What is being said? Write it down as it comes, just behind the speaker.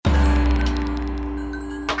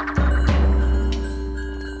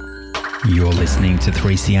You're listening to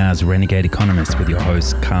 3CR's Renegade Economist with your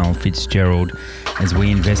host, Carl Fitzgerald, as we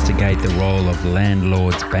investigate the role of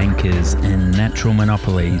landlords, bankers, and natural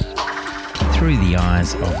monopoly through the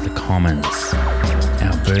eyes of the commons.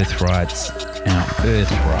 Our birthrights, our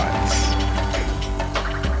earthrights.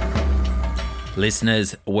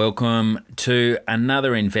 Listeners, welcome to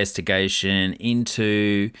another investigation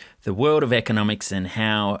into the world of economics and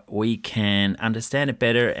how we can understand it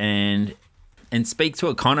better and speak to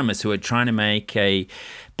economists who are trying to make a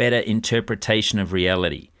better interpretation of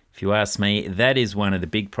reality. If you ask me, that is one of the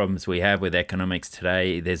big problems we have with economics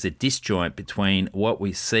today. There's a disjoint between what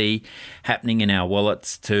we see happening in our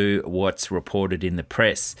wallets to what's reported in the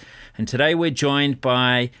press. And today we're joined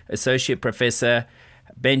by Associate Professor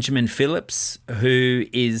Benjamin Phillips, who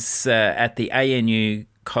is at the ANU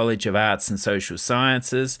College of Arts and Social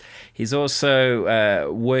Sciences. He's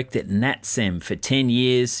also worked at NatSem for 10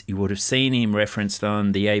 years. You would have seen him referenced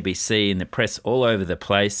on the ABC and the press all over the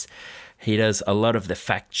place. He does a lot of the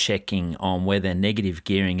fact-checking on whether negative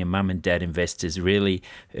gearing and mum and dad investors really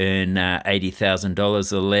earn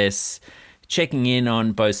 $80,000 or less, checking in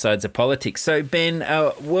on both sides of politics. So, Ben,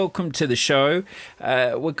 welcome to the show.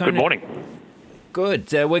 Good morning.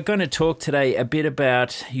 Good. We're going to talk today a bit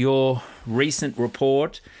about your recent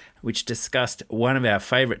report, which discussed one of our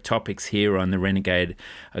favourite topics here on the Renegade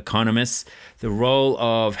Economists, the role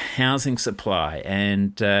of housing supply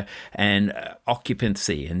and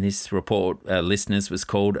occupancy. And this report, listeners, was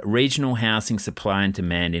called Regional Housing Supply and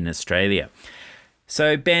Demand in Australia.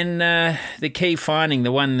 So, Ben, the key finding,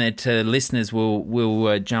 the one that listeners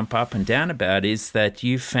will jump up and down about, is that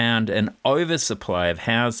you found an oversupply of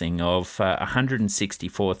housing of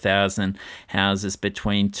 164,000 houses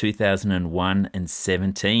between 2001 and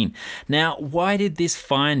 17. Now, why did this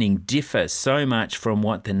finding differ so much from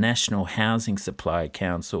what the National Housing Supply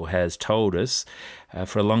Council has told us?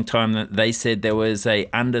 For a long time, they said there was an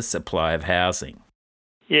undersupply of housing.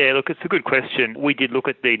 Yeah, look, it's a good question. We did look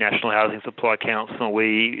at the National Housing Supply Council.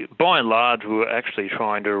 We, by and large, were actually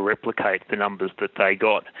trying to replicate the numbers that they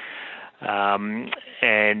got.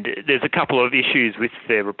 And there's a couple of issues with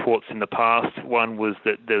their reports in the past. One was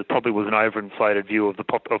that there probably was an overinflated view of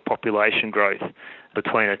of population growth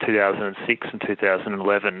between 2006 and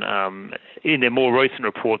 2011. In their more recent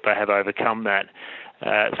report, they have overcome that.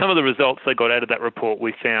 Some of the results they got out of that report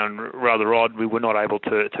we found rather odd. We were not able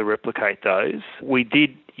to replicate those. We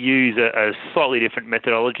did use a slightly different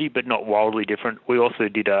methodology, but not wildly different. We also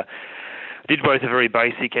did both a very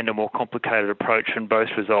basic and a more complicated approach, and both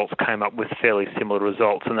results came up with fairly similar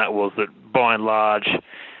results, and that was that by and large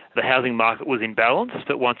the housing market was in balance,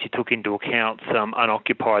 but once you took into account some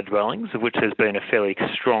unoccupied dwellings, of which there's been a fairly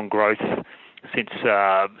strong growth since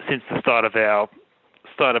the start of our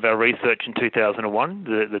research in 2001,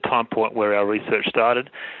 the time point where our research started,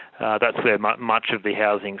 that's where much of the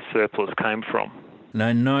housing surplus came from.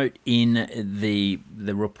 Now, note in the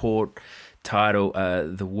report title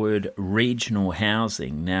the word regional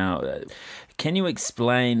housing. Now, can you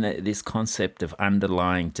explain this concept of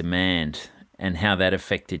underlying demand and how that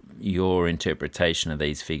affected your interpretation of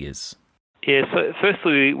these figures? Yeah, so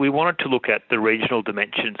firstly, we wanted to look at the regional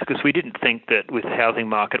dimensions because we didn't think that with the housing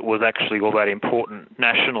market was actually all that important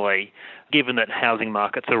nationally, given that housing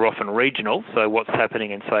markets are often regional. So what's happening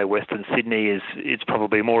in, say, Western Sydney it's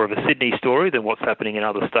probably more of a Sydney story than what's happening in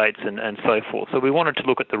other states and so forth. So we wanted to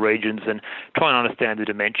look at the regions and try and understand the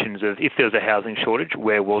dimensions of if there's a housing shortage,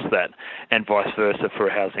 where was that, and vice versa for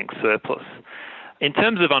a housing surplus. In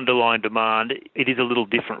terms of underlying demand, it is a little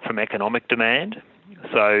different from economic demand.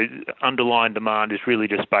 So underlying demand is really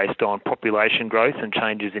just based on population growth and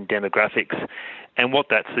changes in demographics and what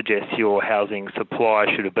that suggests your housing supply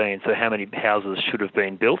should have been, so how many houses should have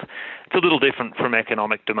been built. It's a little different from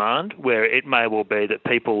economic demand, where it may well be that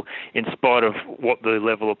people, in spite of what the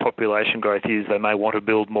level of population growth is, they may want to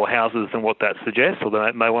build more houses than what that suggests, or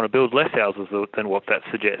they may want to build less houses than what that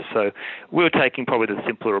suggests. So we're taking probably the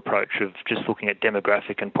simpler approach of just looking at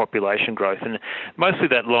demographic and population growth, and mostly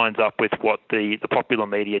that lines up with what the popular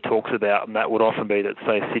media talks about, and that would often be that,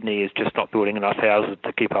 say, Sydney is just not building enough houses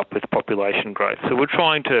to keep up with population growth. So we're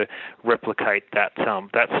trying to replicate that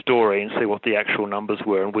story and see what the actual numbers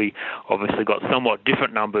were, and we obviously got somewhat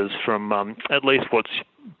different numbers from at least what's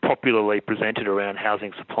popularly presented around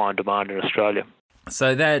housing supply and demand in Australia.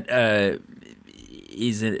 So that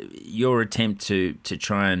is your attempt to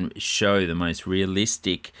try and show the most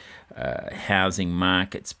realistic housing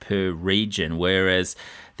markets per region, whereas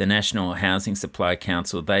the National Housing Supply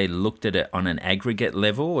Council, they looked at it on an aggregate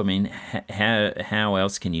level. I mean, how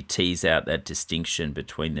else can you tease out that distinction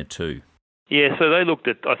between the two? Yeah, so they looked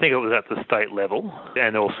at, I think it was at the state level,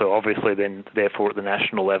 and also obviously then therefore at the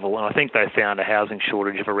national level, and I think they found a housing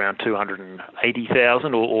shortage of around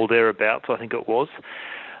 280,000 or thereabouts, I think it was.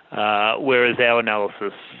 Whereas our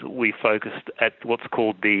analysis, we focused at what's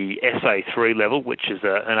called the SA3 level, which is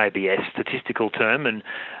an ABS statistical term, and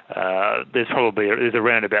there's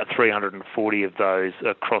around about 340 of those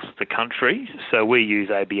across the country. So we use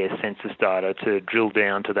ABS census data to drill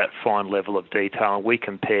down to that fine level of detail, and we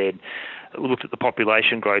looked at the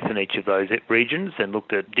population growth in each of those regions and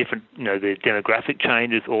looked at different, the demographic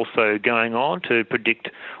changes also going on to predict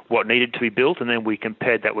what needed to be built, and then we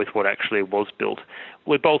compared that with what actually was built.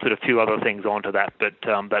 We bolted a few other things onto that, but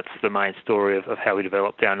that's the main story of how we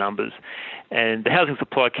developed our numbers. And the Housing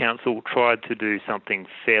Supply Council tried to do something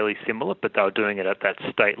fairly similar, but they were doing it at that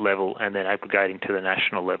state level and then aggregating to the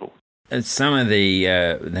national level. Some of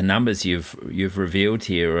the numbers you've revealed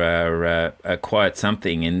here are quite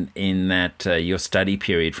something. In that your study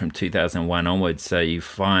period from 2001 onwards, so you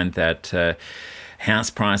find that house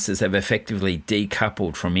prices have effectively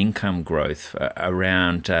decoupled from income growth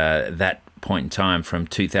around that point in time from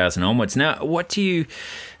 2000 onwards. Now, what do you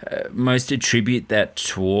most attribute that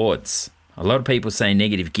towards? A lot of people say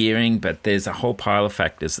negative gearing, but there's a whole pile of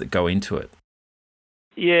factors that go into it.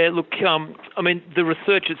 Yeah, look, the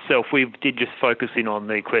research itself, we did just focus in on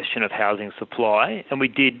the question of housing supply, and we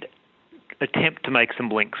did attempt to make some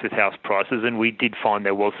links with house prices, and we did find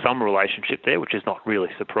there was some relationship there, which is not really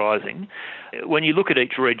surprising. When you look at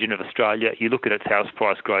each region of Australia, you look at its house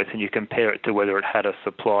price growth and you compare it to whether it had a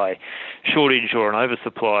supply shortage or an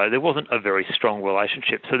oversupply, there wasn't a very strong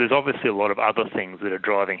relationship. So there's obviously a lot of other things that are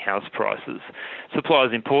driving house prices. Supply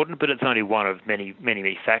is important, but it's only one of many, many,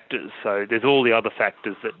 many factors. So there's all the other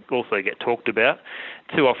factors that also get talked about.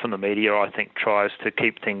 Too often the media, I think, tries to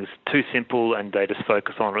keep things too simple and they just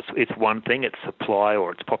focus on it's one thing, it's supply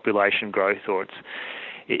or it's population growth or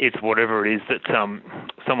it's whatever it is that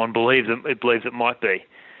someone believes it might be.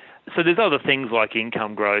 So there's other things like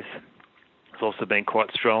income growth. It's also been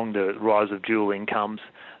quite strong, the rise of dual incomes.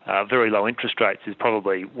 Very low interest rates is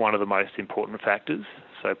probably one of the most important factors.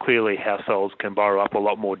 So clearly households can borrow up a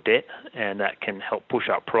lot more debt and that can help push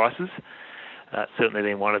up prices. Certainly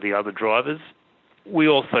been one of the other drivers. We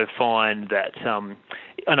also find that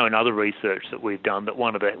I know in other research that we've done that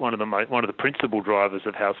one of the principal drivers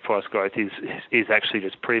of house price growth is actually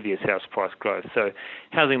just previous house price growth. So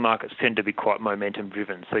housing markets tend to be quite momentum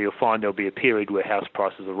driven. So you'll find there'll be a period where house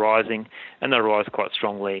prices are rising and they'll rise quite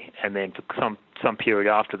strongly, and then for some period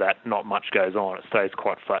after that, not much goes on. It stays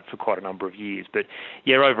quite flat for quite a number of years. But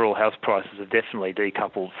yeah, overall house prices have definitely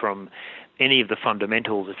decoupled from any of the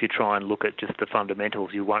fundamentals. If you try and look at just the fundamentals,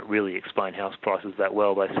 you won't really explain house prices that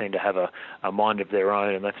well. They seem to have a mind of their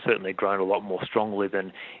own, and they've certainly grown a lot more strongly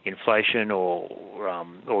than inflation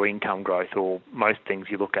or income growth or most things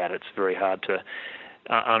you look at. It's very hard to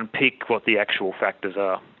unpick what the actual factors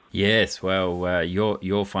are. Yes, well,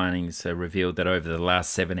 your findings revealed that over the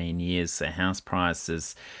last 17 years, house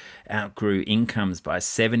prices outgrew incomes by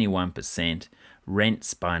 71%,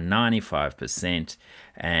 rents by 95%,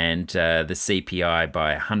 and the CPI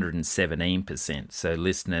by 117%. So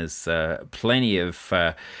listeners, plenty of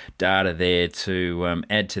data there to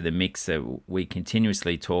add to the mix that we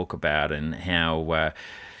continuously talk about, and how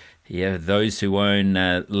those who own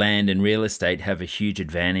land and real estate have a huge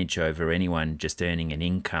advantage over anyone just earning an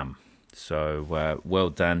income. So well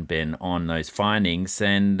done, Ben, on those findings.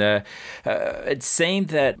 And it seemed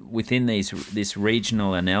that within this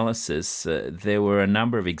regional analysis, there were a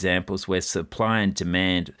number of examples where supply and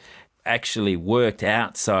demand actually worked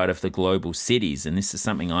outside of the global cities. And this is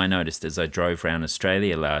something I noticed as I drove around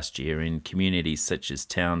Australia last year in communities such as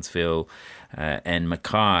Townsville and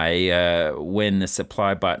Mackay. When the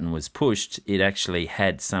supply button was pushed, it actually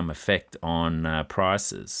had some effect on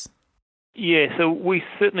prices. Yeah, so we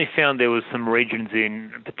certainly found there was some regions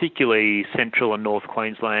in particularly central and north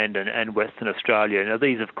Queensland and Western Australia. Now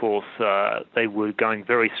these, of course, they were going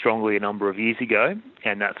very strongly a number of years ago,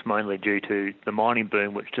 and that's mainly due to the mining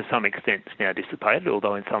boom, which to some extent is now dissipated,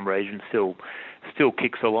 although in some regions still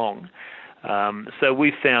kicks along. So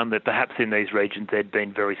we found that perhaps in these regions there'd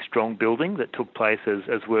been very strong building that took place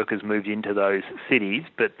as workers moved into those cities,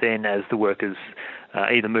 but then as the workers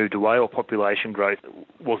either moved away or population growth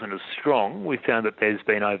wasn't as strong, we found that there's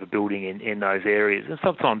been overbuilding in those areas. And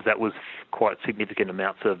sometimes that was quite significant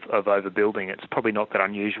amounts of overbuilding. It's probably not that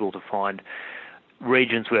unusual to find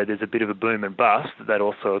regions where there's a bit of a boom and bust. That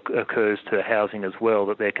also occurs to housing as well,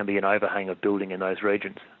 that there can be an overhang of building in those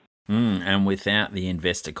regions. And without the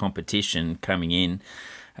investor competition coming in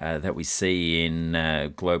that we see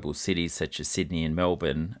in global cities such as Sydney and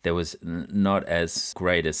Melbourne, there was not as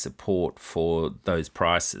great a support for those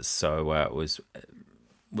prices. So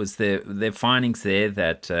was there findings there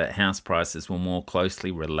that house prices were more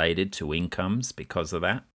closely related to incomes because of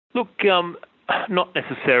that? Look, not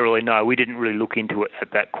necessarily, no. We didn't really look into it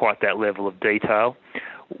at quite that level of detail.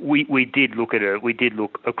 We did look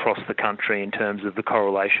across the country in terms of the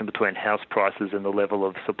correlation between house prices and the level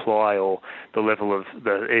of supply, or the level of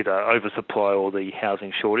the either oversupply or the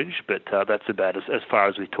housing shortage. But that's about as far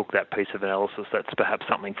as we took that piece of analysis. That's perhaps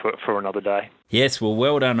something for another day. Yes,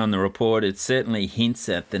 well done on the report. It certainly hints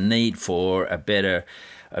at the need for a better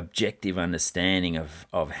objective understanding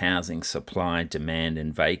of housing supply, demand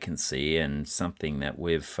and vacancy, and something that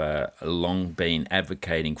we've long been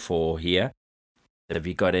advocating for here. Have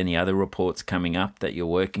you got any other reports coming up that you're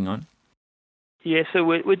working on? Yeah, so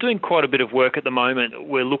we're doing quite a bit of work at the moment.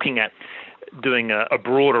 We're looking at doing a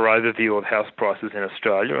broader overview of house prices in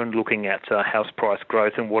Australia and looking at house price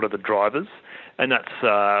growth and what are the drivers. And that's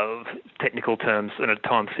technical terms in a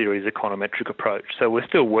time series econometric approach. So we're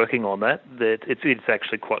still working on that. It's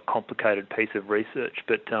actually quite a complicated piece of research,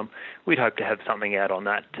 but we'd hope to have something out on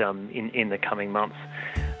that in the coming months,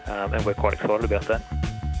 and we're quite excited about that.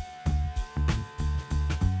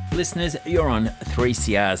 Listeners, you're on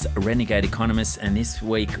 3CR's Renegade Economists, and this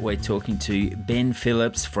week we're talking to Ben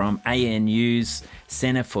Phillips from ANU's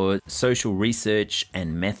Centre for Social Research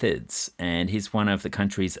and Methods, and he's one of the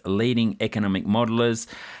country's leading economic modellers.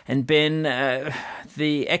 And Ben,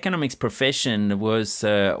 the economics profession was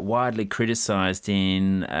widely criticised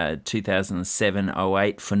in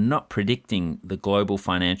 2007-08 for not predicting the global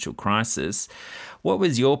financial crisis. What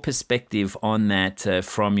was your perspective on that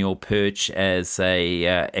from your perch as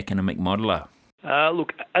a economic modeller?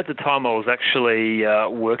 Look, at the time I was actually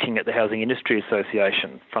working at the Housing Industry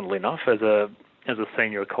Association, funnily enough, as a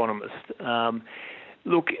senior economist.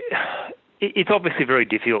 Look, it's obviously very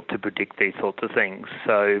difficult to predict these sorts of things.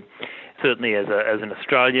 So certainly as an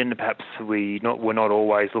Australian, perhaps we're not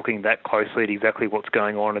always looking that closely at exactly what's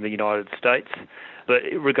going on in the United States. But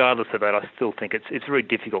regardless of that, I still think it's very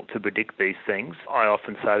difficult to predict these things. I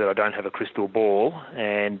often say that I don't have a crystal ball,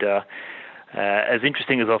 and as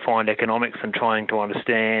interesting as I find economics and trying to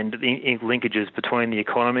understand the linkages between the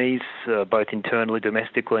economies, both internally,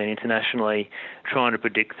 domestically and internationally, trying to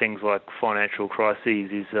predict things like financial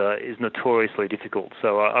crises is notoriously difficult.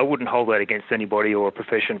 So I wouldn't hold that against anybody or a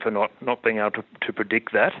profession for not being able to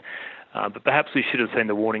predict that. But perhaps we should have seen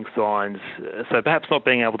the warning signs. So perhaps not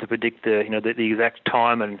being able to predict the exact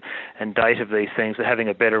time and date of these things, but having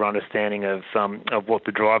a better understanding of what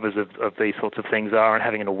the drivers of these sorts of things are, and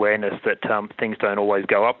having an awareness that things don't always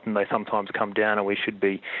go up and they sometimes come down, and we should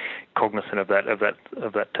be cognizant of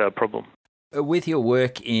that problem. With your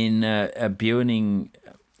work in building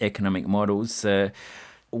economic models,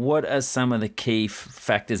 what are some of the key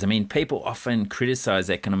factors? I mean, people often criticize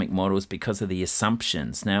economic models because of the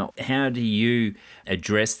assumptions. Now, how do you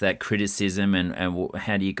address that criticism, and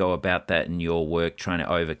how do you go about that in your work, trying to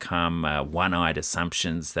overcome one-eyed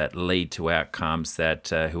assumptions that lead to outcomes that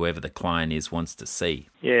whoever the client is wants to see?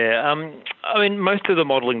 Yeah, I mean, most of the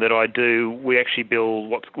modelling that I do, we actually build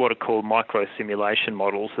what are called micro-simulation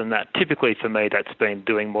models, and that typically for me, that's been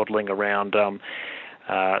doing modelling around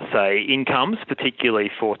say, incomes,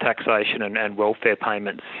 particularly for taxation and welfare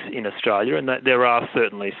payments in Australia, and that there are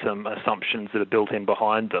certainly some assumptions that are built in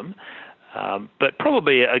behind them. But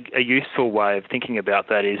probably a useful way of thinking about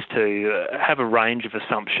that is to have a range of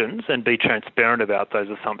assumptions and be transparent about those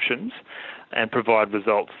assumptions and provide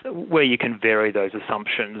results where you can vary those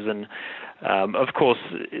assumptions. And of course,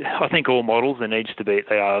 I think all models they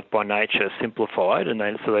are by nature simplified, and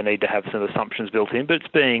so they need to have some assumptions built in. But it's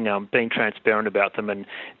being transparent about them and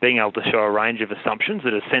being able to show a range of assumptions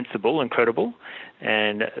that are sensible and credible,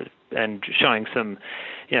 and showing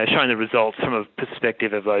the results from a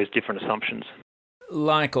perspective of those different assumptions.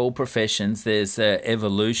 Like all professions, there's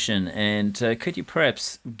evolution, and could you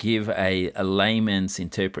perhaps give a layman's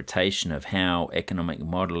interpretation of how economic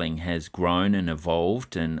modelling has grown and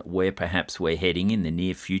evolved, and where perhaps we're heading in the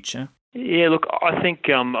near future? Yeah, look, I think,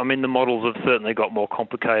 the models have certainly got more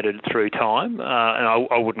complicated through time, and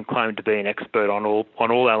I wouldn't claim to be an expert on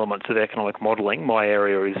all elements of economic modelling. My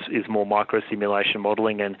area is more micro-simulation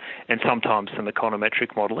modelling and sometimes some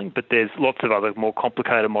econometric modelling, but there's lots of other more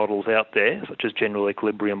complicated models out there, such as general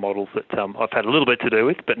equilibrium models that I've had a little bit to do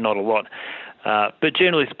with, but not a lot. But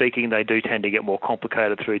generally speaking, they do tend to get more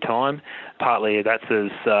complicated through time. Partly that's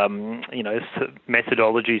as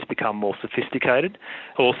methodologies become more sophisticated.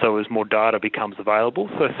 Also, as more data becomes available.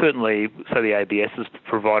 So certainly, the ABS has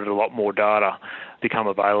provided a lot more data become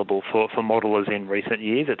available for modelers in recent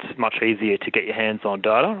years. It's much easier to get your hands on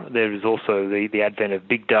data. There is also the advent of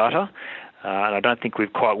big data. And I don't think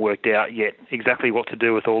we've quite worked out yet exactly what to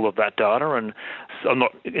do with all of that data. And I'm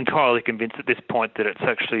not entirely convinced at this point that it's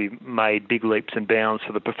actually made big leaps and bounds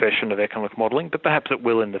for the profession of economic modelling, but perhaps it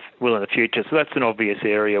will in the future. So that's an obvious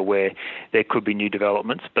area where there could be new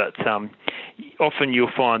developments. But often you'll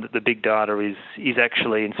find that the big data is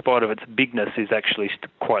actually, in spite of its bigness, is actually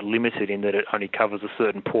quite limited in that it only covers a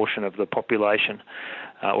certain portion of the population,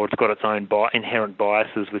 or it's got its own inherent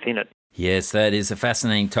biases within it. Yes, that is a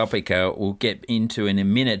fascinating topic we'll get into in a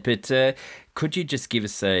minute, but could you just give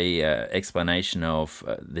us a explanation of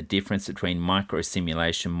the difference between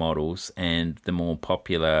microsimulation models and the more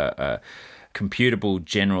popular computable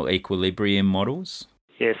general equilibrium models?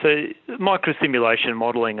 Yeah, so microsimulation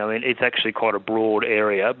modelling, I mean, it's actually quite a broad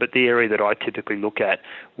area, but the area that I typically look at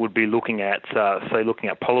would be looking at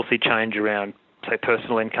policy change around, say,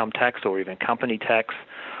 personal income tax or even company tax,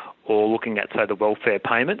 or looking at, say, the welfare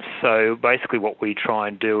payments. So basically what we try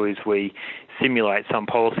and do is we simulate some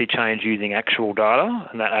policy change using actual data,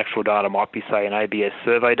 and that actual data might be, say, an ABS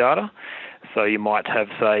survey data. So you might have,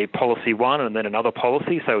 say, policy one and then another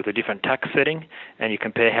policy, so with a different tax setting, and you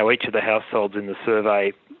compare how each of the households in the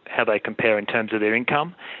survey, how they compare in terms of their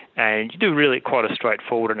income. And you do really quite a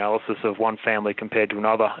straightforward analysis of one family compared to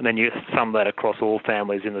another, and then you sum that across all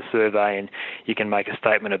families in the survey, and you can make a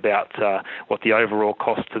statement about what the overall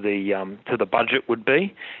cost to the budget would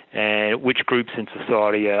be, and which groups in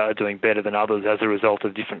society are doing better than others as a result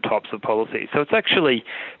of different types of policies. So it's actually,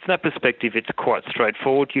 from that perspective, it's quite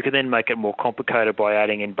straightforward. You can then make it more complicated by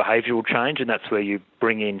adding in behavioural change, and that's where you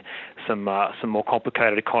bring in some more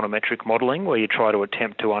complicated econometric modelling, where you try to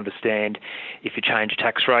attempt to understand if you change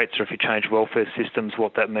tax rates or if you change welfare systems,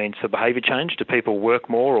 what that means for behaviour change. Do people work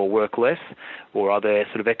more or work less? Or are there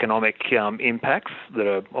sort of economic impacts that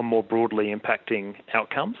are more broadly impacting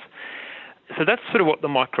outcomes? So that's sort of what the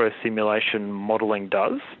microsimulation modelling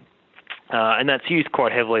does. And that's used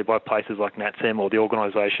quite heavily by places like NatSem or the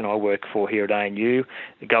organisation I work for here at ANU.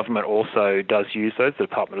 The government also does use those, the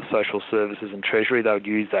Department of Social Services and Treasury. They would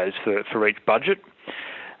use those for each budget.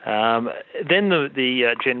 Then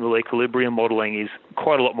the general equilibrium modelling is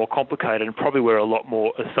quite a lot more complicated, and probably where a lot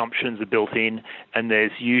more assumptions are built in, and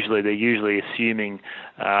they're usually assuming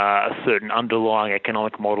a certain underlying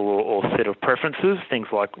economic model or set of preferences, things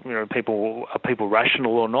like, are people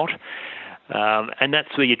rational or not. And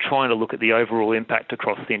that's where you're trying to look at the overall impact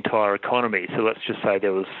across the entire economy. So let's just say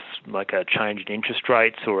there was like a change in interest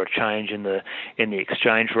rates or a change in the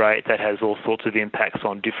exchange rate that has all sorts of impacts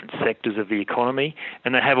on different sectors of the economy,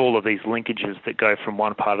 and they have all of these linkages that go from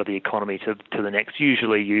one part of the economy to the next,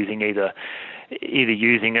 usually using either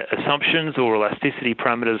using assumptions or elasticity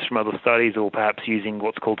parameters from other studies, or perhaps using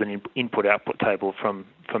what's called an input-output table from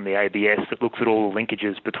the ABS that looks at all the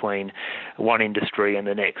linkages between one industry and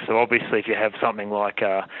the next. So obviously if you have something like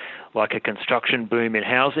a construction boom in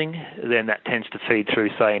housing, then that tends to feed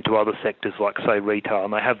through, say, into other sectors like, say, retail,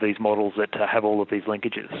 and they have these models that have all of these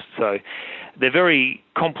linkages. So they're very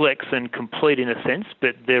complex and complete in a sense,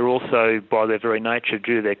 but they're also, by their very nature,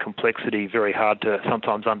 due to their complexity, very hard to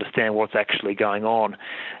sometimes understand what's actually going on.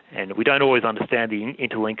 And we don't always understand the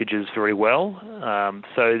interlinkages very well.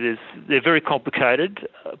 So they're very complicated,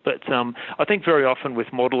 but I think very often with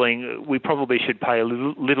modelling, we probably should pay a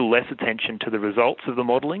little less attention to the results of the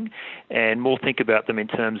modelling and more think about them in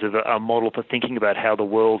terms of a model for thinking about how the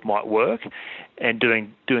world might work, and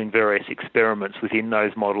doing various experiments within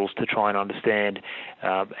those models to try and understand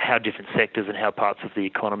how different sectors and how parts of the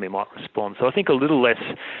economy might respond. So I think a little less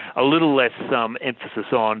emphasis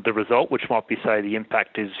on the result, which might be, say, the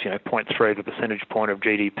impact is 0.3 of a percentage point of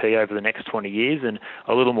GDP over the next 20 years, and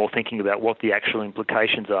a little more thinking about what the actual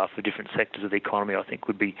implications are for different sectors of the economy, I think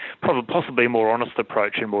would be possibly a more honest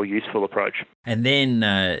approach and more useful approach. And then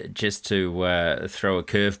just to throw a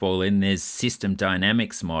curveball in, there's system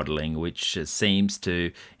dynamics modelling, which seems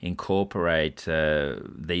to incorporate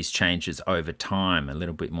these changes over time a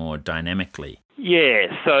little bit more dynamically. Yeah,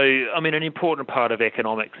 so I mean, an important part of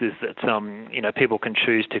economics is that people can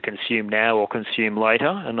choose to consume now or consume later,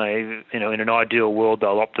 and they, in an ideal world,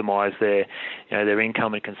 they'll optimise their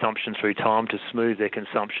income and consumption through time to smooth their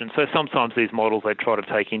consumption. So sometimes these models they try to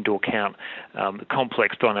take into account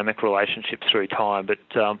complex dynamic relationships through time, but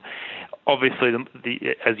obviously,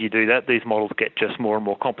 as you do that, these models get just more and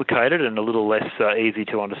more complicated and a little less easy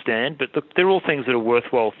to understand. But they're all things that are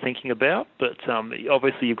worthwhile thinking about. But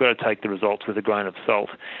obviously, you've got to take the results with a grain of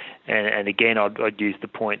salt. And again, I'd use the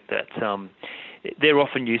point that they're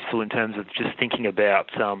often useful in terms of just thinking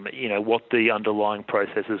about what the underlying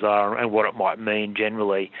processes are and what it might mean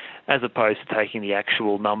generally, as opposed to taking the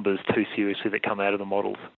actual numbers too seriously that come out of the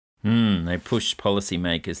models. They push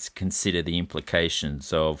policymakers to consider the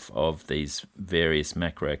implications of these various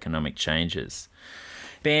macroeconomic changes.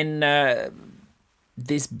 Ben,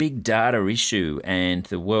 this big data issue and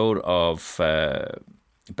the world of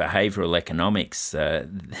behavioural economics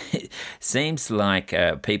seems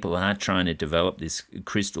like people are trying to develop this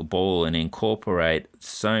crystal ball and incorporate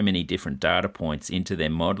so many different data points into their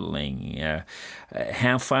modelling.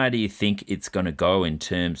 How far do you think it's going to go in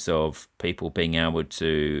terms of people being able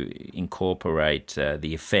to incorporate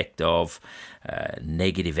the effect of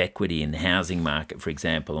negative equity in the housing market, for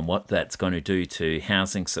example, and what that's going to do to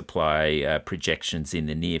housing supply projections in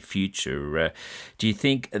the near future? Do you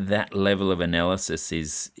think that level of analysis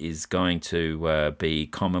is going to be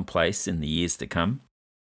commonplace in the years to come?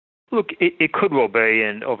 Look, it could well be,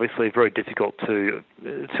 and obviously very difficult to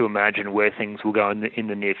imagine where things will go in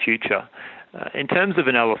the near future. In terms of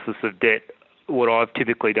analysis of debt, what I've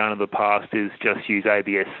typically done in the past is just use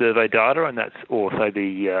ABS survey data, and that's also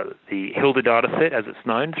the HILDA data set, as it's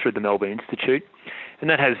known, through the Melbourne Institute. And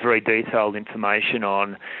that has very detailed information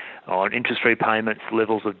on interest repayments,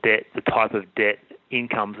 levels of debt, the type of debt,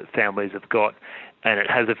 incomes that families have got, and it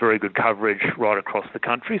has a very good coverage right across the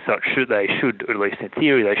country. So they should, at least in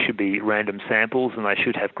theory, they should be random samples and they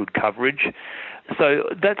should have good coverage. So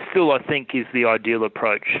that still, I think, is the ideal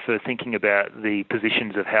approach for thinking about the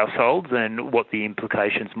positions of households and what the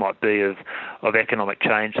implications might be of economic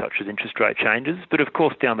change, such as interest rate changes. But of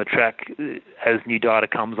course, down the track, as new data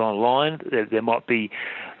comes online, there might be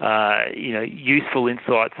useful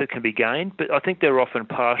insights that can be gained. But I think they're often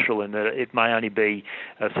partial in that it may only be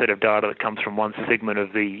a set of data that comes from one segment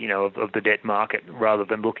of the debt market, rather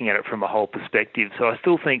than looking at it from a whole perspective. So I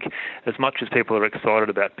still think, as much as people are excited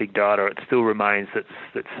about big data, it still remains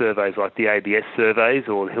that surveys like the ABS surveys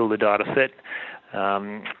or the HILDA data set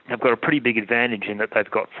have got a pretty big advantage in that they've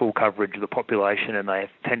got full coverage of the population, and they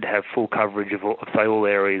tend to have full coverage of all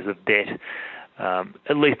areas of debt.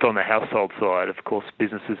 At least on the household side. Of course,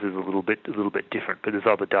 businesses is a little bit different, but there's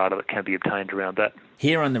other data that can be obtained around that.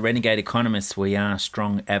 Here on The Renegade Economists, we are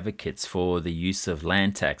strong advocates for the use of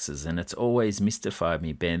land taxes, and it's always mystified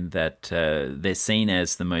me, Ben, that they're seen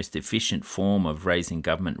as the most efficient form of raising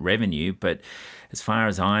government revenue, but as far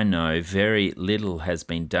as I know, very little has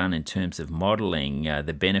been done in terms of modelling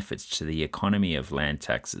the benefits to the economy of land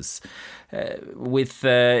taxes. With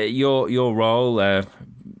your role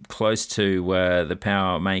close to the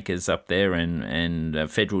power makers up there and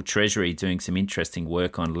Federal Treasury doing some interesting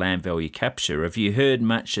work on land value capture, have you heard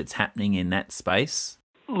much that's happening in that space?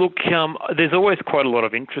 Look, there's always quite a lot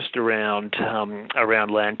of interest around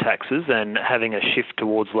land taxes and having a shift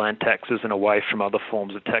towards land taxes and away from other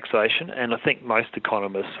forms of taxation. And I think most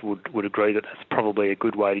economists would agree that that's probably a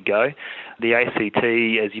good way to go. The ACT,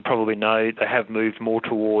 as you probably know, they have moved more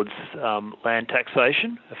towards land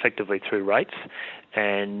taxation, effectively through rates,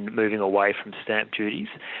 and moving away from stamp duties.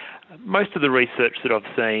 Most of the research that I've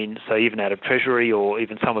seen, so even out of Treasury or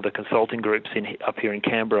even some of the consulting groups up here in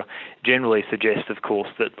Canberra, generally suggest, of course,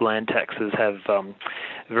 that land taxes have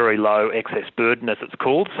very low excess burden, as it's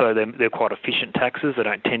called. So they're quite efficient taxes. They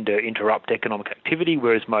don't tend to interrupt economic activity,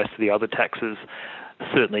 whereas most of the other taxes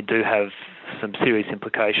certainly do have some serious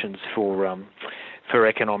implications for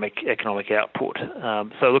economic output.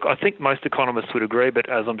 So look, I think most economists would agree, but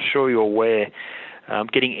as I'm sure you're aware,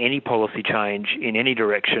 getting any policy change in any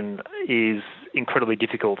direction is incredibly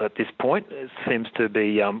difficult at this point. It seems to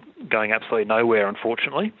be going absolutely nowhere,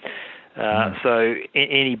 unfortunately. So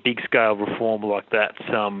any big-scale reform like that,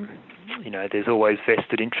 there's always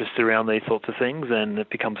vested interest around these sorts of things, and it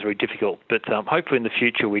becomes very difficult. But hopefully in the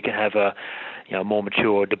future we can have a more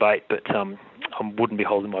mature debate, but I wouldn't be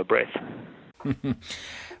holding my breath.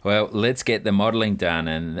 Well, let's get the modelling done,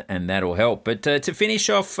 and that'll help. But to finish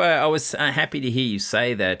off, I was happy to hear you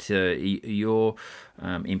say that you're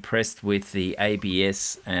impressed with the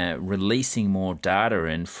ABS releasing more data,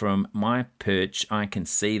 and from my perch I can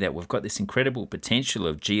see that we've got this incredible potential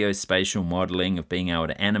of geospatial modelling, of being able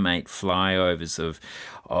to animate flyovers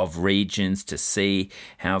of regions to see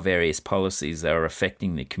how various policies are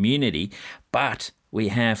affecting the community. But we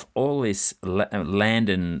have all this land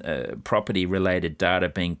and property-related data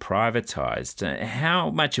being privatised. How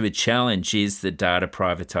much of a challenge is the data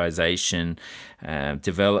privatisation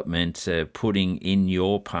development putting in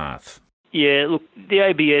your path? Yeah, look, the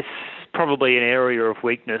ABS probably an area of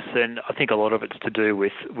weakness, and I think a lot of it's to do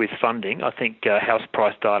with funding. I think house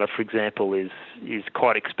price data, for example, is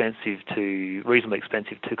quite reasonably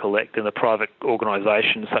expensive to collect, and the private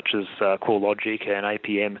organisations such as CoreLogic and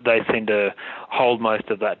APM, they seem to hold most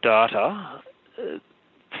of that data.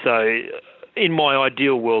 So in my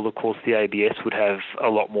ideal world, of course, the ABS would have a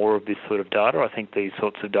lot more of this sort of data. I think these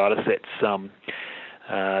sorts of data sets,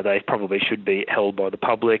 they probably should be held by the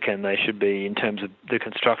public, and they should be, in terms of the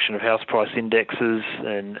construction of house price indexes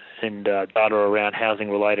and data around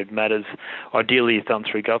housing-related matters, ideally is done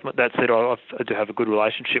through government. That said, I do have a good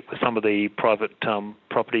relationship with some of the private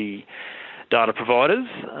property data providers,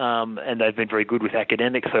 and they've been very good with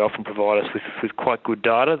academics. They often provide us with quite good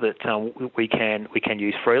data that we can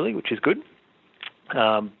use freely, which is good.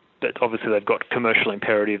 But obviously they've got commercial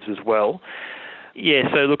imperatives as well.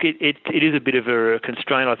 Yeah, so look, it is a bit of a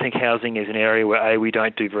constraint. I think housing is an area where, we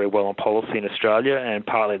don't do very well on policy in Australia, and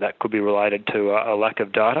partly that could be related to a lack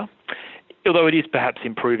of data, although it is perhaps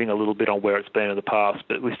improving a little bit on where it's been in the past,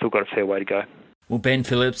 but we've still got a fair way to go. Well, Ben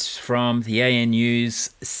Phillips from the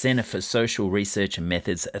ANU's Centre for Social Research and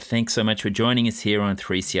Methods, thanks so much for joining us here on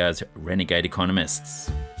 3CR's Renegade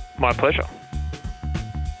Economists. My pleasure.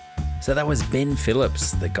 So that was Ben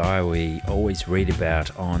Phillips, the guy we always read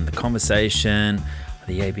about on The Conversation,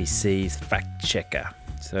 the ABC's fact checker.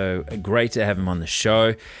 So great to have him on the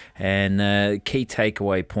show. And key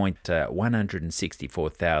takeaway point,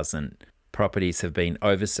 164,000 properties have been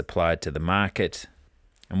oversupplied to the market.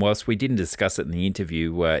 And whilst we didn't discuss it in the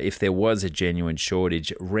interview, if there was a genuine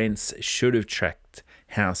shortage, rents should have tracked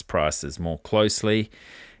house prices more closely.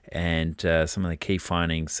 And some of the key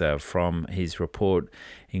findings from his report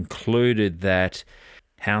included that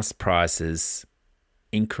house prices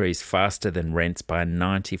increased faster than rents by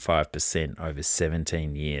 95% over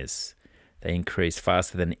 17 years. They increased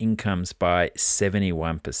faster than incomes by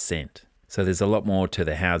 71%. So there's a lot more to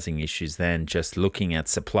the housing issues than just looking at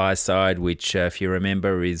supply side, which, if you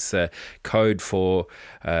remember, is code for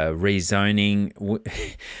rezoning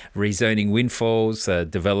windfalls,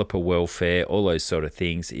 developer welfare, all those sort of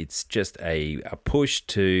things. It's just a push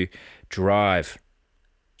to drive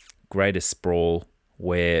greater sprawl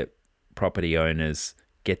where property owners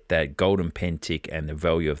get that golden pen tick and the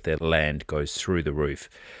value of their land goes through the roof.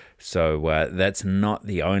 So that's not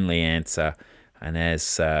the only answer. And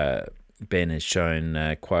as Ben has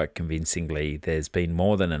shown quite convincingly, there's been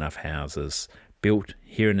more than enough houses built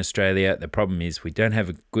here in Australia. The problem is we don't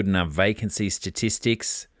have good enough vacancy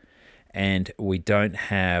statistics, and we don't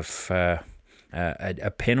have a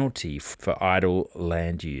penalty for idle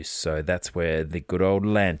land use. So that's where the good old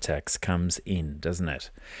land tax comes in, doesn't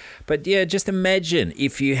it? But yeah, just imagine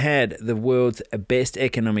if you had the world's best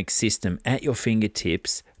economic system at your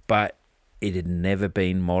fingertips, but it had never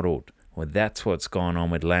been modelled. Well, that's what's gone on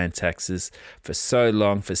with land taxes for so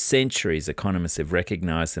long. For centuries, economists have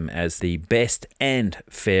recognised them as the best and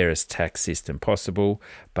fairest tax system possible,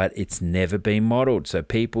 but it's never been modelled. So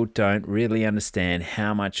people don't really understand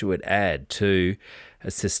how much it would add to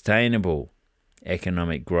a sustainable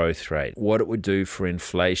economic growth rate, what it would do for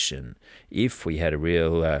inflation if we had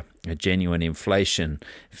a genuine inflation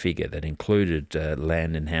figure that included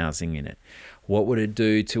land and housing in it. What would it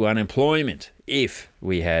do to unemployment if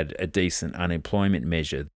we had a decent unemployment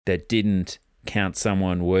measure that didn't count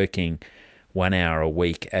someone working 1 hour a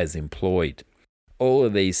week as employed? All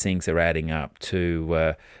of these things are adding up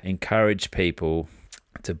to encourage people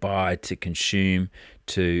to buy, to consume,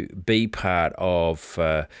 to be part of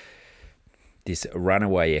this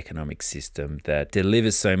runaway economic system that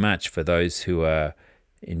delivers so much for those who are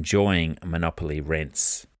enjoying monopoly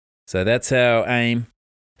rents. So that's our aim.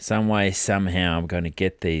 Some way, somehow, I'm going to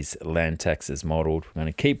get these land taxes modelled. We're going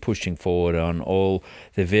to keep pushing forward on all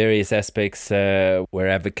the various aspects we're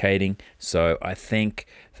advocating. So I thank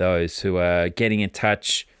those who are getting in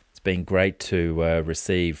touch. It's been great to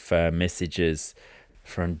receive messages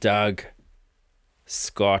from Doug,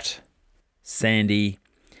 Scott, Sandy,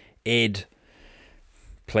 Ed,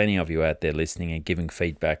 plenty of you out there listening and giving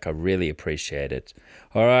feedback. I really appreciate it.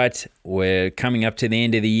 All right, we're coming up to the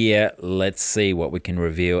end of the year. Let's see what we can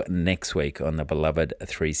reveal next week on the beloved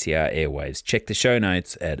 3CR airwaves. Check the show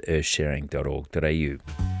notes at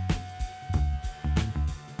earthsharing.org.au.